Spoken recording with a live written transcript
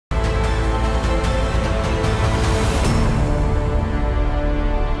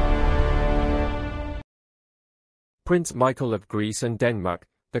Prince Michael of Greece and Denmark,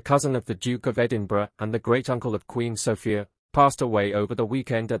 the cousin of the Duke of Edinburgh and the great-uncle of Queen Sophia, passed away over the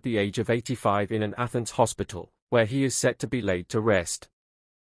weekend at the age of 85 in an Athens hospital, where he is set to be laid to rest.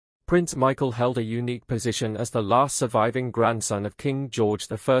 Prince Michael held a unique position as the last surviving grandson of King George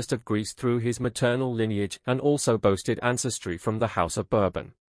I of Greece through his maternal lineage and also boasted ancestry from the House of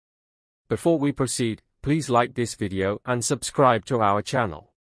Bourbon. Before we proceed, please like this video and subscribe to our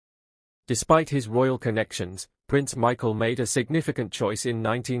channel. Despite his royal connections, Prince Michael made a significant choice in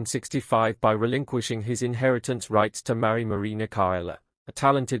 1965 by relinquishing his inheritance rights to marry Marie Nicaila, a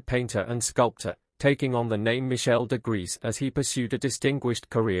talented painter and sculptor, taking on the name Michel de Greece as he pursued a distinguished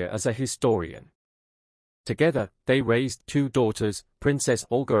career as a historian. Together, they raised two daughters, Princess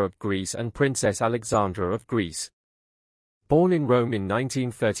Olga of Greece and Princess Alexandra of Greece. Born in Rome in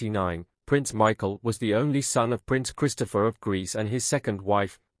 1939, Prince Michael was the only son of Prince Christopher of Greece and his second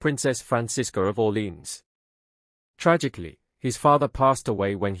wife, Princess Francisca of Orleans. Tragically, his father passed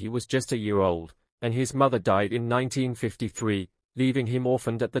away when he was just a year old, and his mother died in 1953, leaving him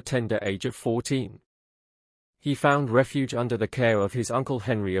orphaned at the tender age of 14. He found refuge under the care of his uncle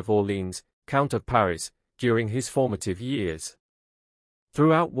Henry of Orleans, Count of Paris, during his formative years.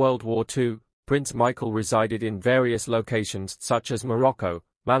 Throughout World War II, Prince Michael resided in various locations such as Morocco,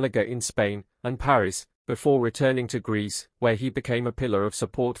 Malaga in Spain, and Paris, before returning to Greece, where he became a pillar of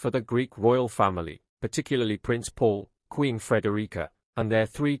support for the Greek royal family, particularly Prince Paul, Queen Frederica, and their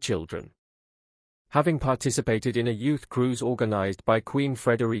three children. Having participated in a youth cruise organized by Queen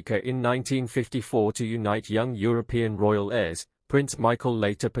Frederica in 1954 to unite young European royal heirs, Prince Michael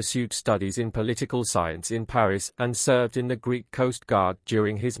later pursued studies in political science in Paris and served in the Greek Coast Guard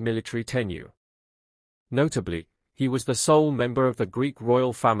during his military tenure. Notably, he was the sole member of the Greek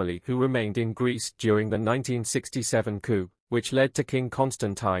royal family who remained in Greece during the 1967 coup, which led to King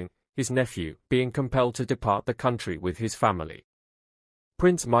Constantine, his nephew, being compelled to depart the country with his family.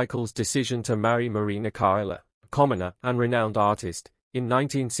 Prince Michael's decision to marry Marie Nicaila, a commoner and renowned artist, in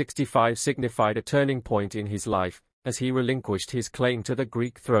 1965 signified a turning point in his life, as he relinquished his claim to the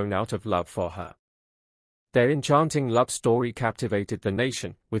Greek throne out of love for her. Their enchanting love story captivated the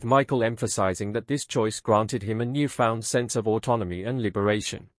nation, with Michael emphasizing that this choice granted him a newfound sense of autonomy and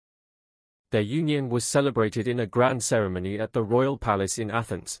liberation. Their union was celebrated in a grand ceremony at the Royal Palace in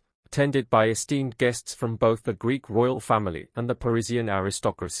Athens, attended by esteemed guests from both the Greek royal family and the Parisian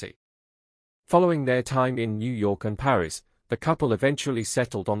aristocracy. Following their time in New York and Paris, the couple eventually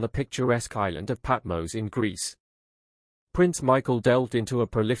settled on the picturesque island of Patmos in Greece. Prince Michael delved into a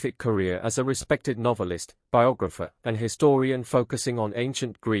prolific career as a respected novelist, biographer, and historian focusing on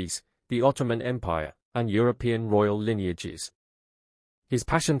ancient Greece, the Ottoman Empire, and European royal lineages. His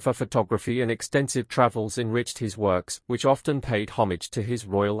passion for photography and extensive travels enriched his works, which often paid homage to his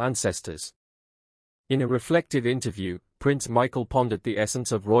royal ancestors. In a reflective interview, Prince Michael pondered the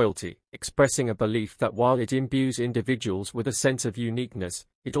essence of royalty, expressing a belief that while it imbues individuals with a sense of uniqueness,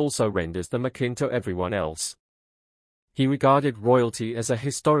 it also renders them akin to everyone else. He regarded royalty as a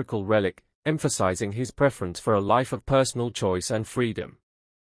historical relic, emphasizing his preference for a life of personal choice and freedom.